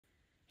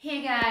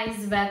Hey guys,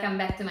 welcome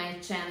back to my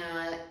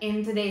channel.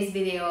 In today's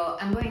video,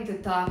 I'm going to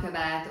talk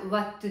about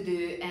what to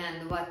do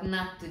and what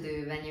not to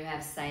do when you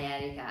have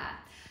sciatica.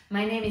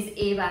 My name is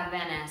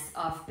Wennes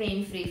of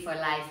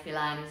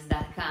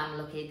PainFreeForLifePilates.com,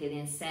 located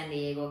in San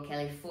Diego,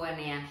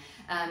 California.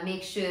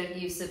 Make sure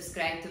you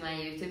subscribe to my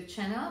YouTube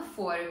channel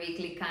for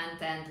weekly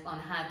content on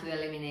how to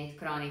eliminate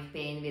chronic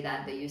pain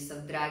without the use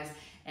of drugs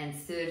and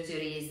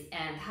surgeries,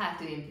 and how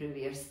to improve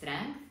your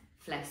strength,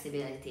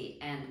 flexibility,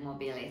 and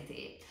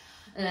mobility.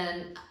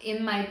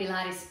 In my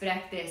Pilates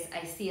practice,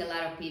 I see a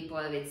lot of people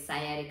with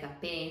sciatica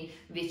pain,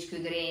 which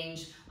could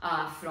range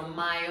from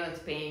mild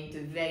pain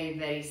to very,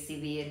 very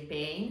severe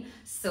pain.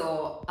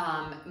 So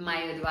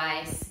my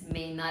advice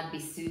may not be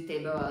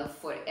suitable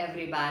for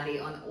everybody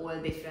on all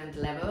different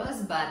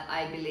levels, but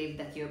I believe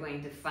that you're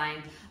going to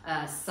find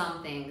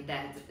something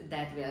that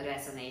will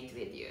resonate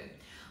with you.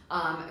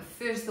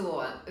 First of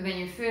all, when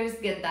you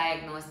first get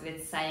diagnosed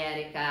with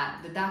sciatica,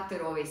 the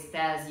doctor always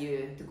tells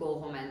you to go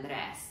home and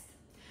rest.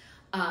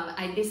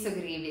 I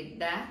disagree with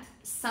that.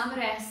 Some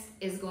rest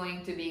is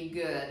going to be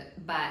good,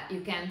 but you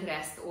can't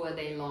rest all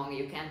day long.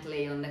 You can't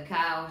lay on the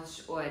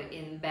couch or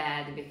in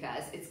bed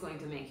because it's going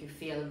to make you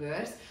feel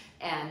worse,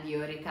 and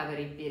your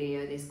recovery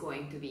period is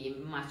going to be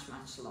much,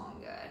 much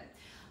longer.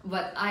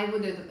 What I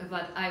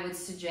would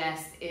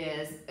suggest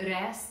is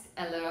rest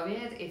a little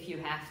bit if you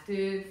have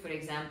to, for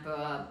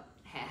example,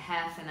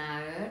 half an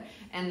hour,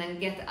 and then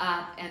get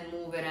up and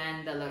move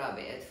around a little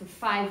bit for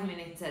 5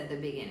 minutes at the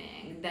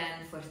beginning.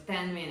 Then for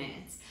 10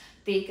 minutes,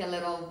 take a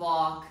little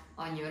walk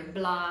on your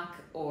block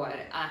or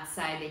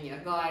outside in your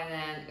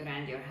garden,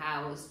 around your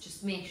house.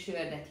 Just make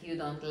sure that you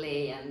don't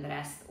lay and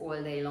rest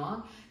all day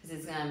long, because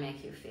it's gonna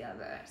make you feel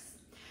worse.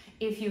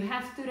 If you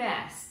have to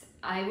rest,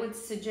 I would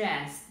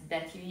suggest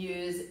that you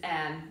use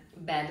a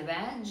bed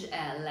wedge,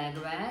 a leg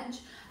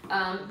wedge.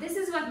 This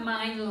is what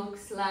mine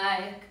looks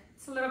like.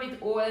 It's a little bit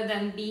old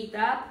and beat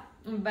up,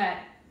 but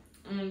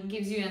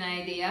gives you an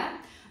idea.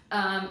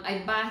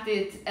 I bought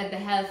it at the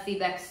Healthy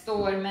Back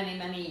store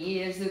many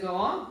years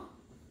ago.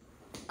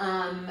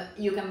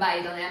 You can buy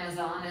it on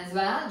Amazon as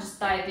well. Just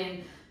type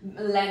in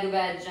leg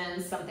wedge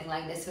and something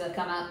like this will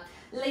come up.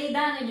 Lay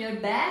down on your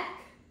back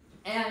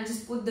and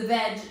just put the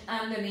wedge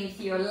underneath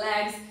your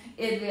legs.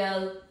 It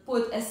will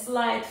put a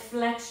slight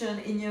flexion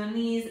in your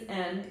knees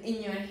and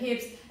in your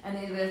hips, and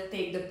it will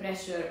take the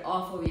pressure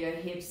off of your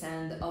hips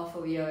and off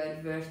of your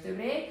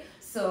vertebrae.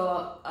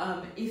 So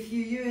if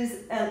you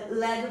use a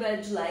leg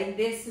wedge like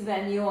this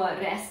when you are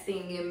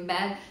resting in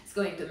bed, it's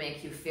going to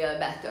make you feel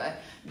better.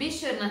 Be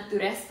sure not to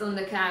rest on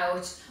the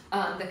couch.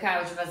 The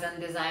couch wasn't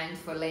designed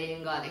for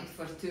laying on it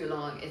for too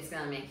long. It's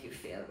gonna make you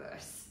feel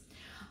worse.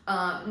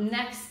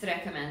 Next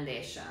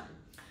recommendation.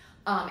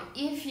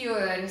 If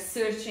you're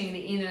searching the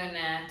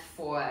internet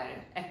for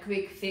a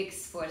quick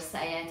fix for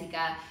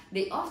sciatica,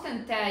 they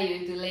often tell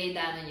you to lay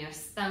down on your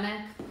stomach,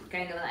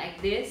 kind of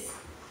like this,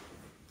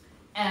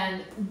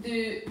 and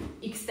do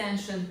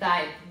extension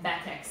type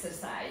back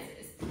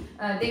exercises.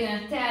 They're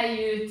gonna tell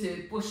you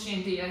to push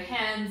into your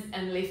hands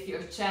and lift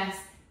your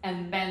chest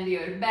and bend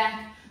your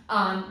back.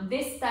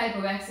 This type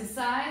of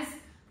exercise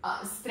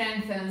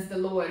strengthens the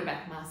lower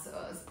back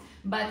muscles.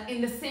 But in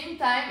the same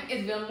time,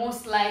 it will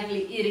most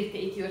likely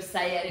irritate your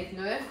sciatic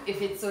nerve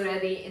if it's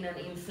already in an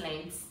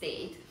inflamed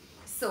state.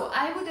 So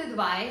I would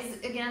advise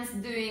against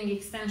doing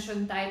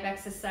extension type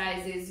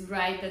exercises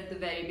right at the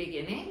very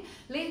beginning.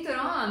 Later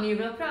on, you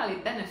will probably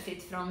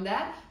benefit from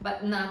that,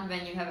 but not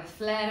when you have a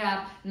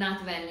flare-up,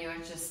 not when you're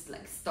just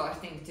like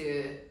starting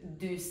to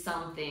do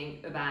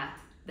something about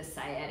the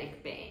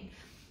sciatic pain.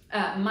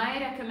 My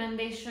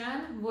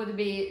recommendation would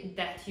be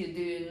that you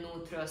do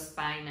neutral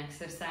spine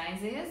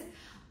exercises.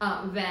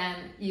 When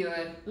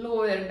your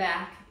lower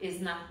back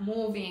is not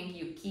moving,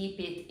 you keep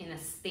it in a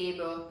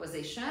stable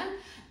position,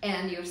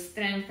 and you're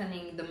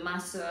strengthening the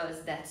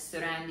muscles that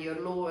surround your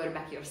lower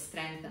back, you're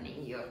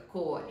strengthening your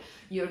core.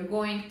 You're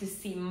going to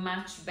see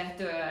much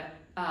better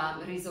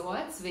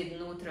results with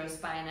neutral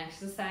spine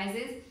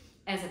exercises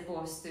as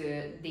opposed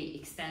to the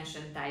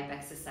extension type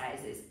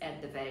exercises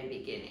at the very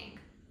beginning.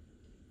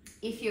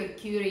 If you're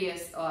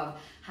curious of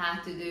how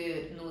to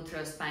do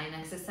neutral spine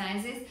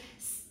exercises,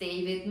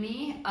 stay with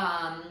me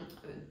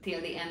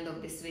till the end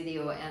of this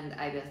video and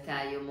I will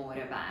tell you more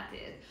about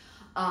it.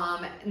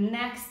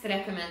 Next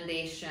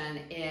recommendation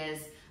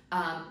is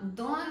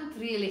don't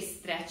really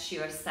stretch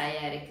your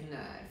sciatic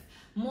nerve.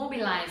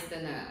 Mobilize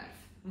the nerve.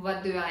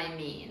 What do I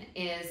mean?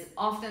 Is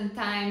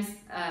oftentimes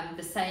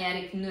the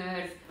sciatic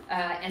nerve,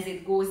 as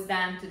it goes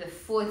down to the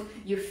foot,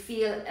 you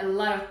feel a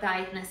lot of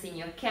tightness in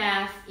your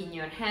calf, in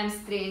your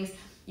hamstrings.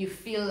 You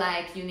feel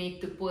like you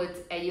need to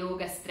put a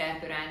yoga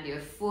strap around your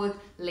foot,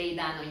 lay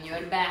down on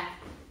your back,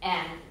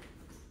 and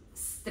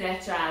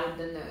stretch out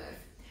the nerve.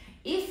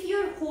 If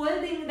you're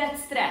holding that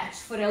stretch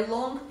for a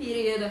long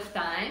period of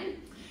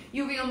time,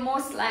 you will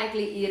most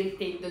likely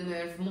irritate the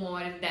nerve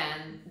more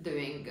than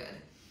doing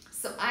good.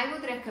 So I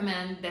would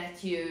recommend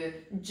that you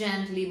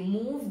gently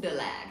move the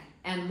leg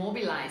and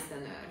mobilize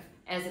the nerve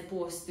as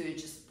opposed to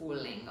just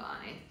pulling on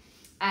it.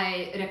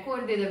 I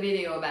recorded a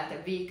video about a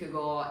week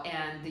ago,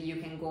 and you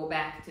can go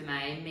back to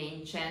my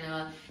main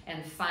channel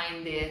and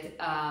find it.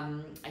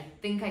 I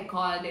think I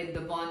called it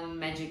the one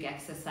magic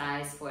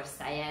exercise for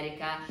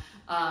sciatica.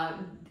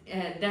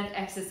 That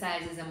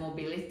exercise is a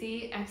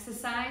mobility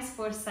exercise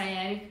for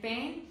sciatic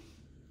pain.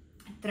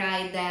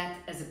 Try that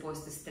as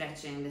opposed to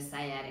stretching the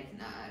sciatic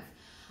nerve.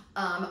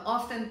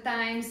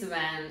 Oftentimes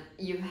when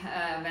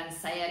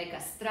sciatica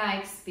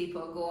strikes,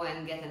 people go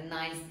and get a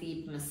nice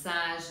deep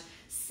massage.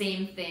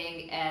 Same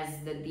thing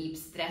as the deep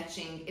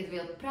stretching. It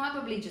will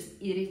probably just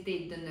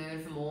irritate the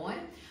nerve more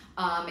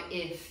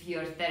if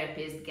your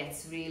therapist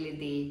gets really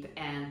deep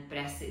and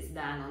presses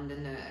down on the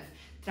nerve.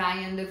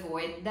 Try and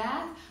avoid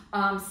that.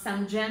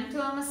 Some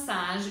gentle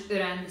massage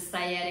around the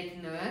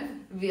sciatic nerve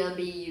will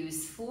be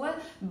useful,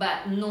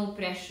 but no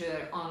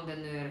pressure on the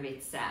nerve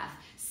itself.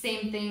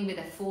 Same thing with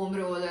a foam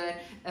roller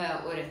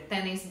or a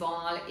tennis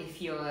ball.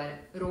 If you're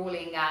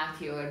rolling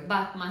out your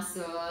butt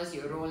muscles,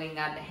 you're rolling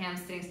out the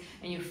hamstrings,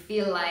 and you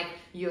feel like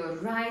you're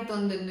right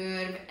on the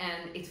nerve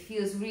and it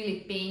feels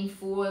really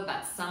painful,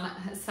 but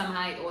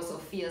somehow it also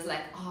feels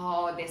like,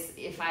 oh, this,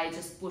 if I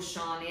just push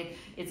on it,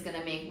 it's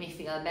gonna make me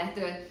feel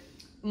better.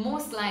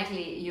 Most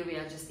likely you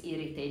will just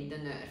irritate the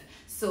nerve.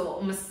 So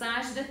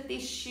massage the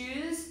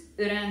tissues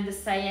around the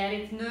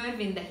sciatic nerve,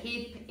 in the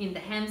hip, in the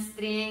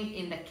hamstring,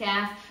 in the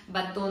calf,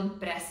 but don't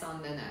press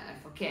on the nerve,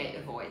 okay?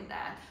 Avoid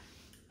that.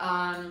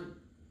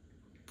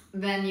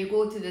 When you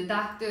go to the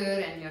doctor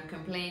and you're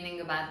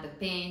complaining about the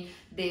pain,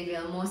 they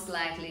will most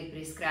likely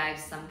prescribe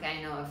some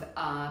kind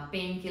of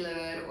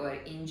painkiller or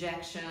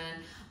injection.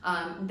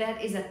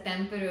 That is a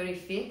temporary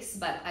fix,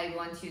 but I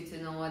want you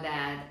to know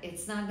that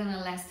it's not gonna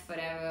last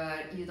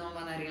forever. You don't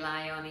wanna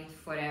rely on it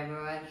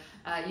forever.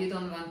 You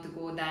don't want to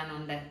go down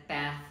on that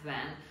path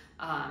when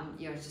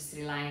you're just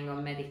relying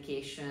on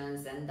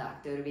medications and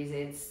doctor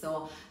visits.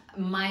 So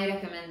my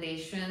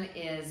recommendation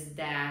is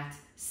that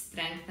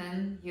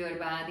strengthen your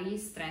body,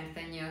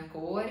 strengthen your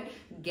core,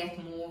 get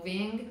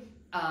moving,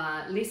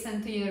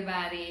 listen to your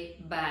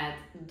body, but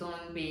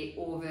don't be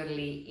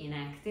overly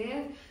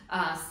inactive.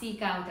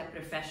 Seek out a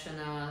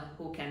professional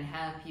who can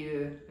help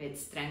you with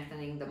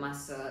strengthening the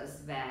muscles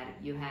where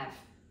you have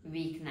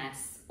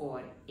weakness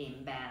or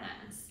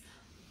imbalance.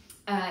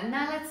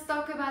 Now let's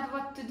talk about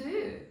what to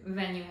do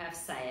when you have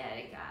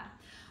sciatica.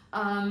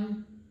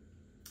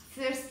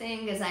 First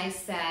thing, as I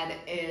said,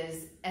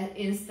 is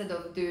instead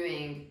of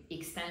doing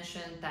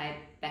extension type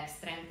back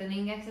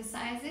strengthening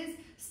exercises,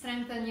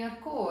 strengthen your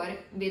core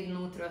with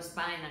neutral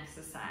spine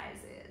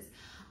exercises.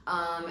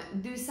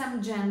 Do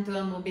some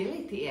gentle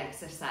mobility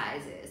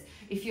exercises.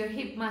 If your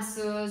hip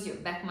muscles, your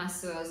back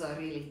muscles are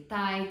really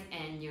tight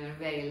and you're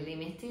very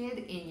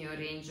limited in your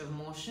range of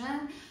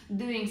motion,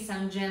 doing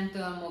some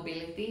gentle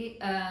mobility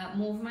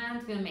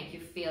movement will make you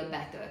feel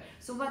better.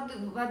 So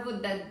what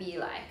would that be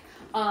like?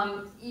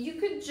 You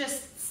could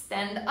just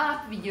stand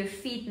up with your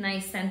feet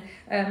nice and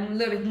a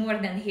little bit more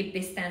than hip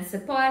distance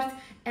apart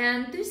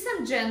and do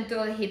some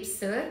gentle hip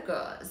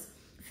circles.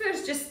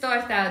 First, just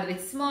start out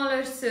with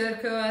smaller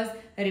circles,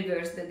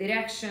 reverse the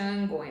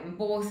direction, going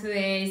both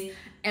ways,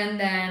 and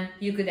then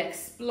you could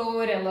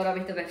explore a little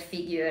bit of a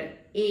figure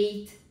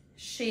 8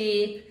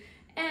 shape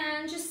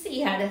and just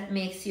see how that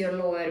makes your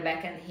lower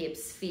back and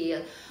hips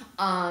feel.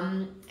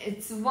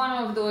 It's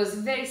one of those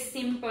very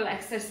simple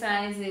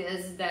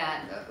exercises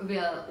that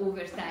will,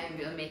 over time,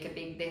 will make a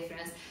big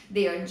difference.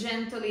 They are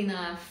gentle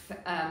enough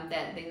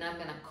that they're not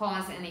gonna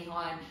cause any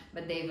harm,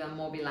 but they will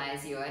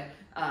mobilize your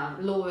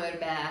lower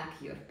back,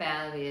 your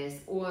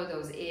pelvis, all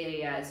those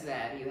areas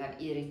where you have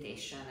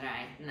irritation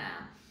right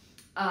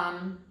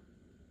now.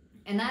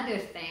 Another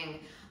thing,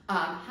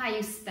 how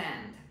you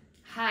stand,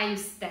 how you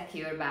stack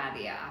your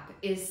body up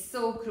is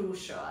so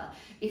crucial.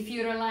 If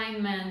your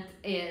alignment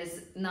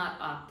is not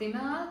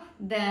optimal,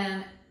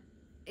 then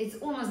it's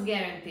almost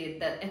guaranteed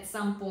that at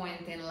some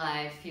point in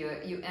life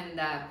you end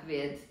up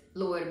with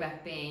lower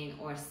back pain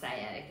or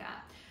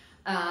sciatica.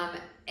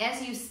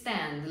 As you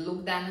stand,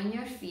 look down on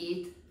your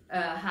feet.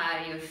 How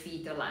are your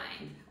feet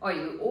aligned? Are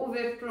you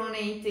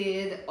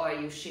overpronated? Are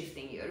you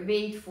shifting your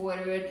weight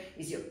forward?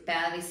 Is your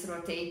pelvis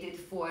rotated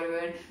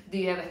forward? Do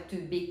you have a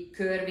too big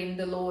curve in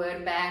the lower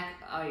back?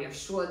 Are your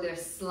shoulders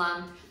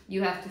slumped?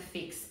 You have to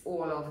fix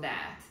all of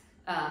that.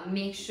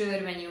 Make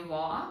sure when you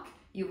walk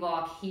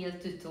heel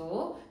to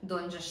toe.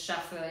 Don't just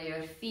shuffle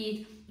your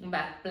feet,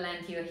 but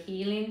plant your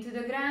heel into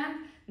the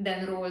ground,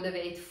 then roll the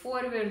weight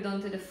forward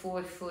onto the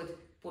forefoot,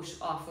 push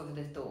off of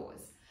the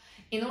toes.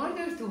 In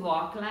order to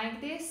walk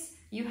like this,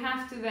 you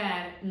have to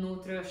wear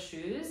neutral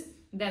shoes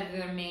that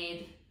were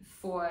made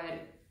for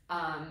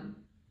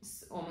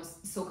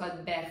almost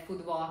so-called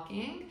barefoot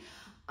walking.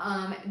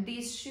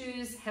 These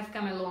shoes have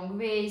come a long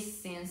way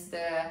since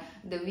the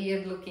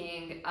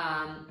weird-looking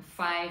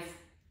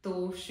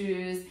 5-toe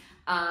shoes.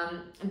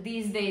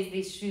 These days,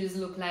 these shoes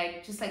look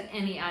like just like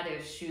any other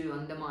shoe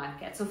on the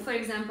market. So for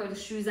example, the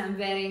shoes I'm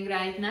wearing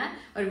right now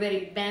are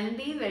very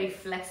bendy, very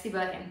flexible.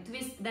 I can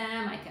twist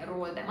them, I can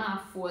roll them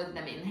up, fold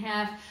them in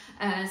half.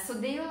 So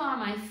they allow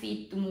my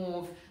feet to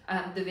move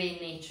the way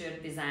nature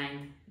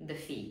designed the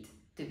feet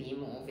to be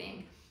moving.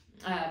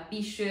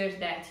 Be sure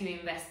that you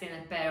invest in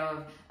a pair of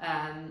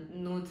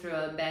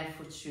neutral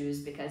barefoot shoes,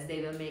 because they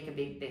will make a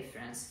big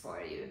difference for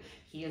you.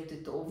 Heel to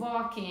toe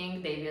walking,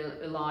 they will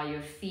allow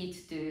your feet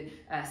to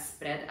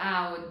spread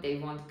out, they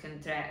won't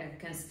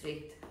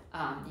constrict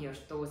your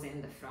toes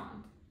in the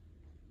front.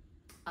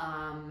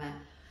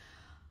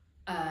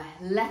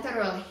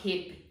 Lateral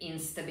hip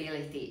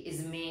instability is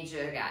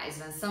major, guys.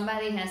 When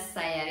somebody has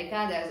sciatica,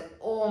 there's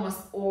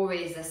almost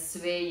always a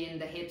sway in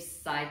the hips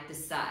side to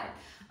side.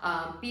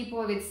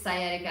 People with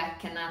sciatica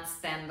cannot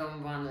stand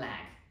on one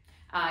leg.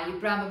 You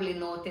probably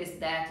noticed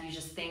that, you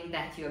just think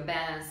that your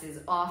balance is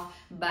off,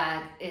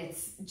 but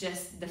it's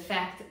just the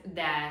fact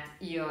that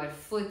your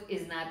foot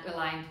is not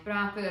aligned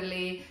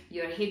properly,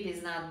 your hip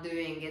is not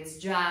doing its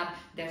job,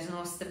 there's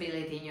no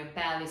stability in your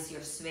pelvis,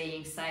 you're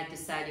swaying side to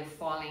side, you're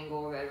falling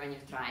over when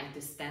you're trying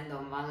to stand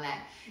on one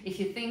leg. If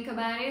you think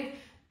about it,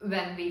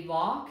 when we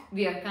walk,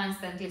 we are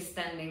constantly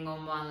standing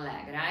on one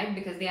leg, right?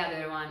 Because the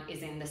other one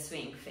is in the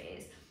swing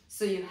phase.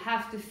 So you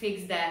have to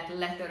fix that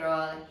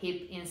lateral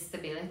hip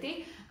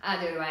instability,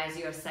 otherwise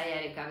your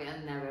sciatica will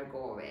never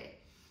go away.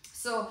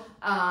 So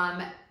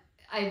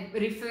I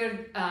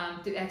referred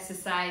to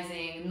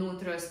exercising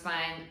neutral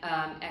spine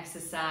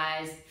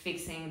exercise,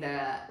 fixing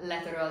the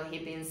lateral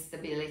hip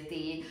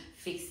instability,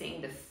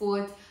 fixing the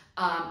foot.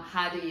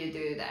 How do you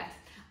do that?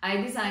 I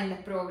designed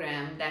a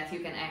program that you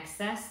can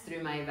access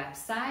through my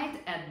website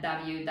at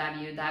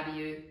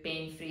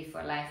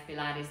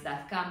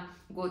www.painfreeforlifepilates.com.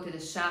 Go to the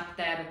shop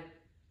tab.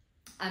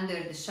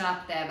 Under the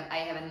shop tab, I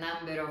have a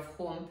number of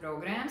home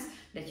programs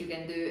that you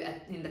can do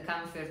in the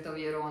comfort of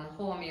your own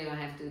home. You don't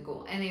have to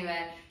go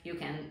anywhere. You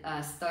can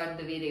start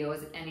the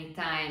videos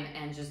anytime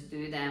and just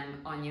do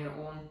them on your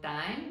own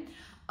time.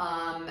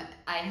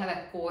 I have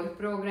a core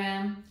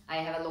program. I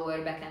have a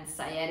lower back and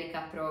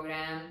sciatica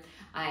program.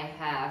 I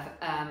have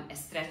a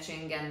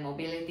stretching and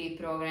mobility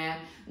program.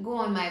 Go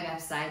on my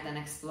website and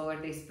explore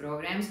these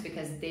programs,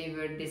 because they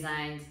were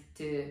designed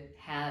to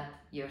help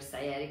your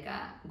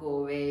sciatica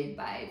go away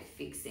by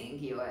fixing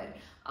your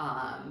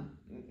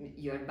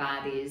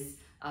bodies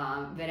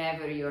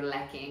wherever you're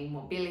lacking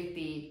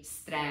mobility,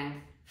 strength,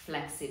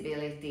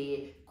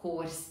 flexibility,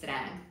 core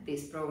strength.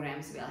 These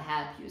programs will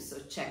help you, so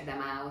check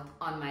them out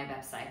on my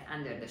website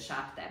under the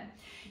shop tab.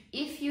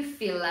 If you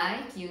feel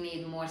like you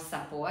need more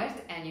support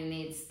and you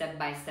need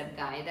step-by-step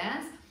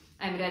guidance,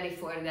 I'm ready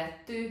for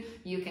that too.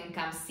 You can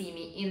come see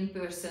me in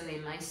person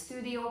in my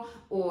studio,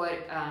 or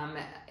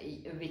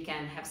we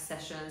can have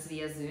sessions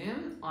via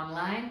Zoom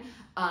online.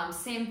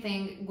 Same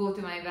thing, go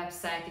to my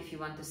website if you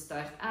want to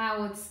start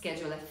out,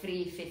 schedule a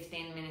free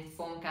 15-minute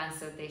phone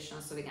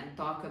consultation so we can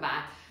talk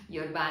about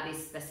your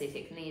body's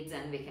specific needs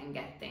and we can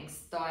get things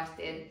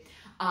started.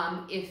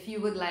 If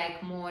you would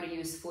like more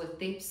useful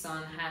tips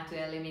on how to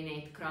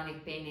eliminate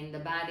chronic pain in the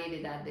body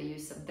without the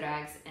use of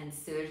drugs and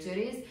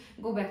surgeries,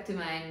 go back to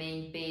my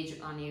main page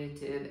on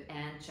YouTube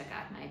and check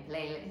out my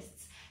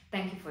playlists.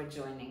 Thank you for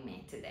joining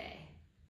me today.